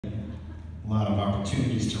lot of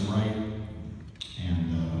opportunities to write,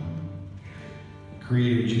 and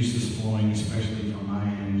creative juices flowing, especially from my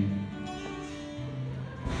end.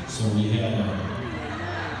 So we had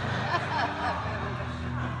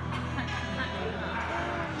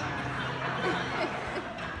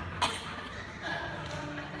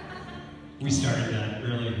we started that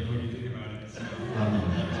really, when you think about it. So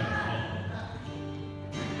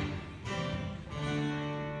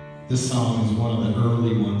this song is one of the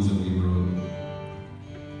early ones that we wrote.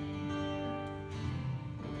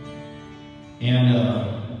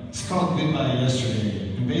 And it's called Goodbye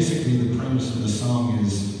Yesterday. And basically the premise of the song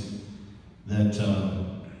is that,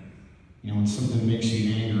 when something makes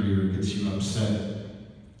you angry or gets you upset,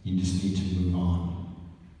 you just need to move on,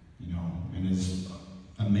 And as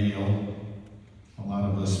a male, a lot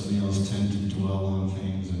of us males tend to dwell on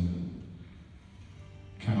things and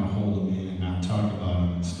kind of hold them in and not talk about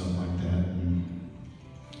them and stuff like that. And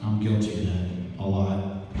I'm guilty of that a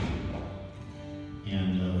lot.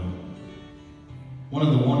 And one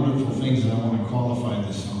of the wonderful things that I want to qualify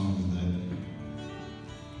this song is that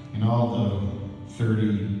in all the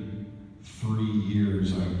 33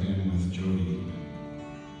 years I've been with Jody,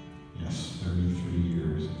 yes, 33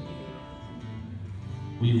 years,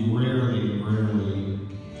 we rarely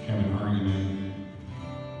have an argument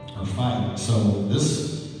or fight. So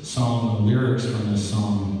this song, the lyrics from this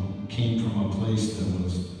song came from a place that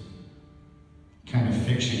was kind of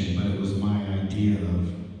fiction, but it was my idea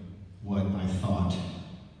of what I thought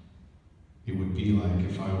it would be like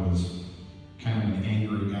if I was kind of an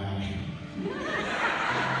angry guy.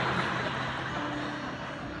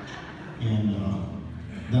 And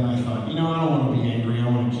then I thought, I don't want to be angry, I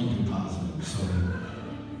want to keep it positive. So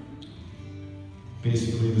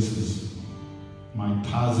basically, this is my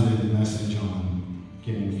positive message on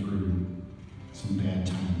getting through some bad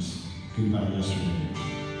times. Goodbye yesterday.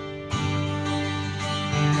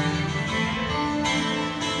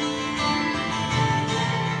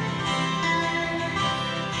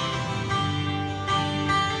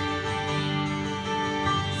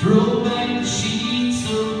 Throw back the sheets,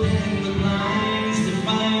 open the blinds to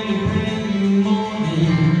find a brand new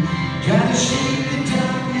morning. Try to shake the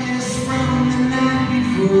darkness from the night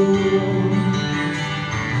before.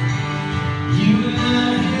 You and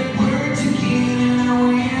I had words again, and I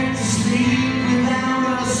went to sleep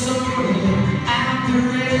without a soul. Out the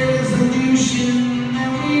resolution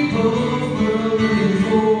that we both were looking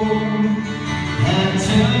for. I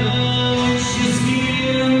touch your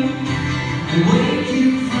skin and wake you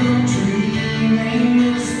from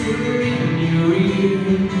dreaming, whisper in your ear.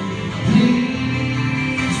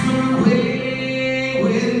 Please run away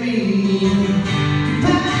with me.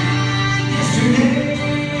 Goodbye yesterday.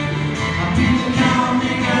 I feel the calm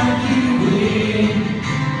make out get away.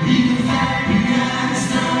 Leave the fight behind,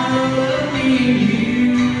 start over me.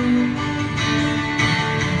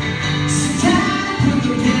 So time to put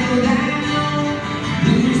the pill down,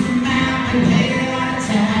 lose the map and head out of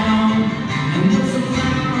town. And look so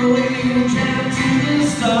far away and drive till the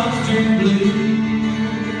stars turn blue.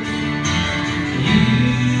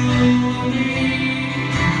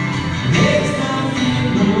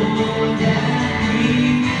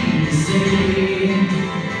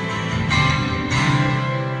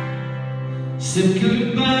 Said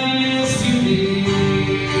goodbye yesterday.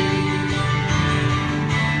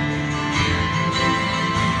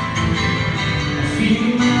 A few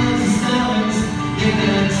miles of silence, then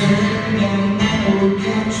I turned down that old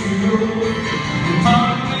country road and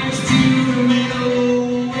parked next to the meadow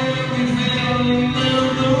where we fell in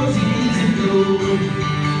love those years ago.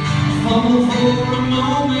 I fumbled for a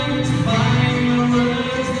moment to find the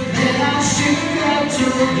words that I should have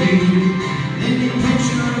told you. Then you put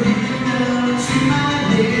your hand up to my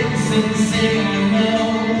lips and say I know.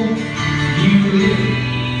 You lean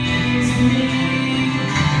to me.